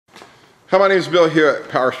Hi, my name is Bill here at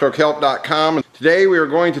Powerstrokehelp.com. Today we are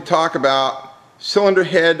going to talk about cylinder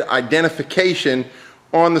head identification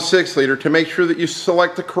on the 6-liter to make sure that you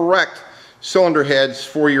select the correct cylinder heads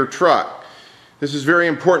for your truck. This is very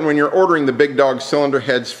important when you're ordering the big dog cylinder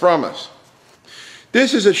heads from us.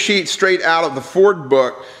 This is a sheet straight out of the Ford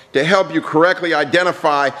book to help you correctly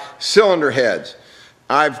identify cylinder heads.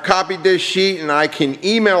 I've copied this sheet and I can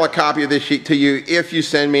email a copy of this sheet to you if you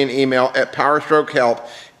send me an email at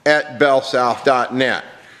powerstrokehelp@bellsouth.net.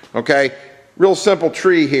 Okay, real simple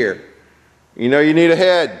tree here. You know you need a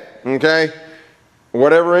head, okay,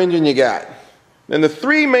 whatever engine you got. And the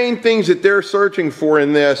three main things that they're searching for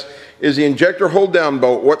in this is the injector hold down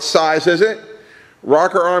bolt. What size is it?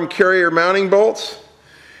 Rocker arm carrier mounting bolts,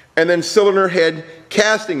 and then cylinder head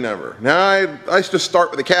casting number. Now I just start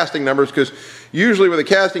with the casting numbers because usually with a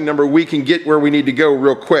casting number we can get where we need to go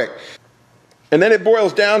real quick. And then it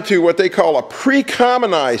boils down to what they call a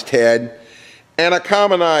pre-commonized head and a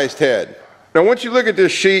commonized head. Now once you look at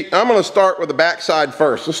this sheet, I'm going to start with the back side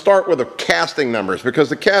first. Let's start with the casting numbers because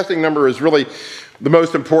the casting number is really the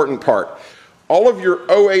most important part. All of your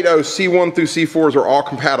 080 C1 through C4s are all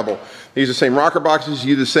compatible. They use the same rocker boxes,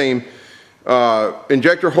 use the same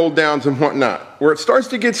injector hold downs and whatnot. Where it starts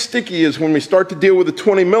to get sticky is when we start to deal with the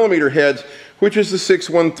 20mm heads, which is the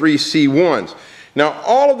 613 C1s. Now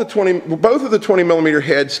both of the 20mm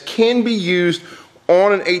heads can be used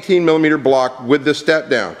on an 18mm block with the step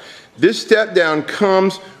down. This step down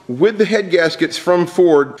comes with the head gaskets from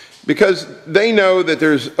Ford because they know that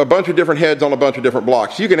there's a bunch of different heads on a bunch of different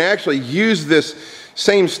blocks. You can actually use this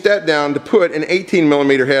same step down to put an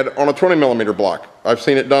 18mm head on a 20mm block. I've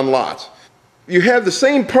seen it done lots. You have the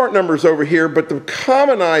same part numbers over here, but the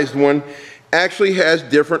commonized one actually has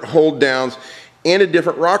different hold downs and a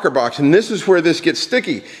different rocker box, and this is where this gets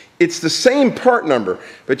sticky. It's the same part number,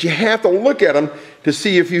 but you have to look at them to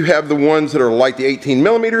see if you have the ones that are like the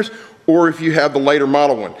 18mm or if you have the later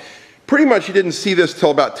model one. Pretty much you didn't see this till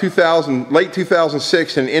about late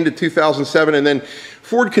 2006 and into 2007, and then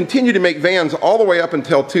Ford continued to make vans all the way up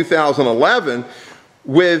until 2011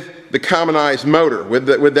 with the commonized motor, with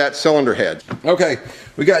that cylinder head. Okay,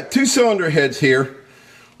 we got two cylinder heads here.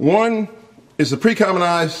 One is the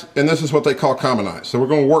pre-commonized, and this is what they call commonized. So we're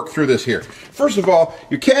going to work through this here. First of all,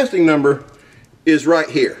 your casting number is right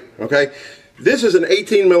here, okay? This is an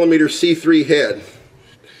 18mm C3 head.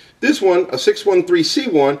 This one, a 613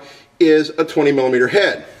 C1, is a 20mm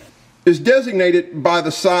head. It's designated by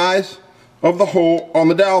the size of the hole on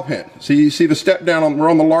the dowel pin. So you see the step down, we're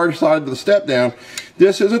on the large side of the step down.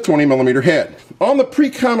 This is a 20mm head. On the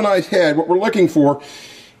pre-commonized head, what we're looking for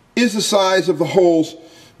is the size of the holes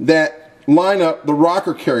that line up the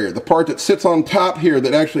rocker carrier, the part that sits on top here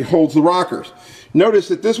that actually holds the rockers. Notice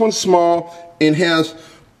that this one's small and has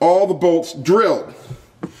all the bolts drilled.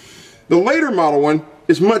 The later model one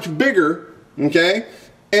is much bigger, okay,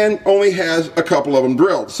 and only has a couple of them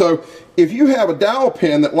drilled. So if you have a dowel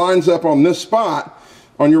pin that lines up on this spot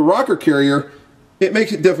on your rocker carrier, it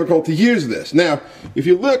makes it difficult to use this. Now, if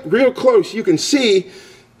you look real close, you can see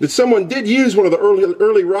that someone did use one of the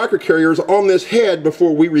early rocker carriers on this head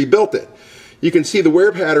before we rebuilt it. You can see the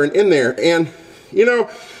wear pattern in there, and you know,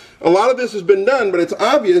 a lot of this has been done, but it's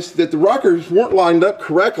obvious that the rockers weren't lined up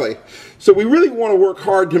correctly. So we really want to work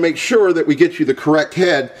hard to make sure that we get you the correct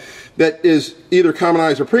head that is either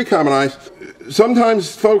commonized or pre-commonized.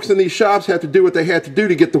 Sometimes folks in these shops have to do what they had to do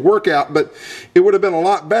to get the work out, but it would have been a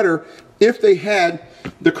lot better if they had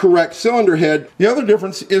the correct cylinder head. The other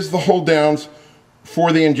difference is the hold downs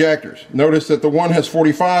for the injectors. Notice that the one has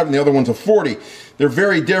 45 and the other one's a 40. They're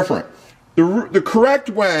very different. The correct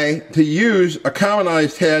way to use a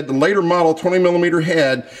commonized head, the later model 20mm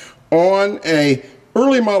head, on a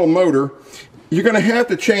early model motor, you're going to have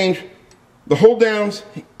to change the hold downs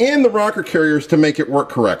and the rocker carriers to make it work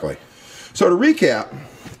correctly. So to recap,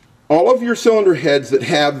 all of your cylinder heads that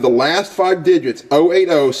have the last 5 digits,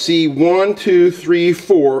 080, C1, 2, 3,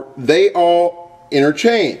 4, they all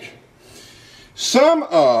interchange. Some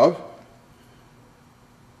of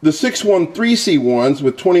the 613 C1s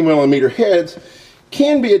with 20mm heads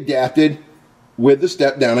can be adapted with the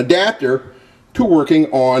step-down adapter to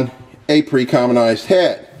working on a pre-commonized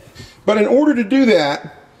head. But in order to do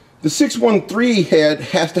that, the 613 head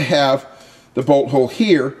has to have the bolt hole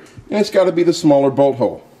here, and it's got to be the smaller bolt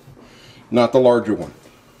hole, not the larger one.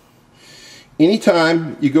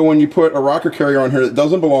 Anytime you go and you put a rocker carrier on here that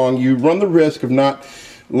doesn't belong, you run the risk of not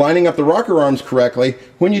lining up the rocker arms correctly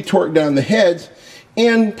when you torque down the heads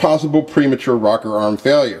and possible premature rocker arm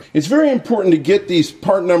failure. It's very important to get these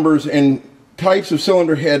part numbers and types of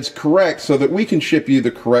cylinder heads correct so that we can ship you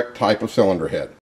the correct type of cylinder head.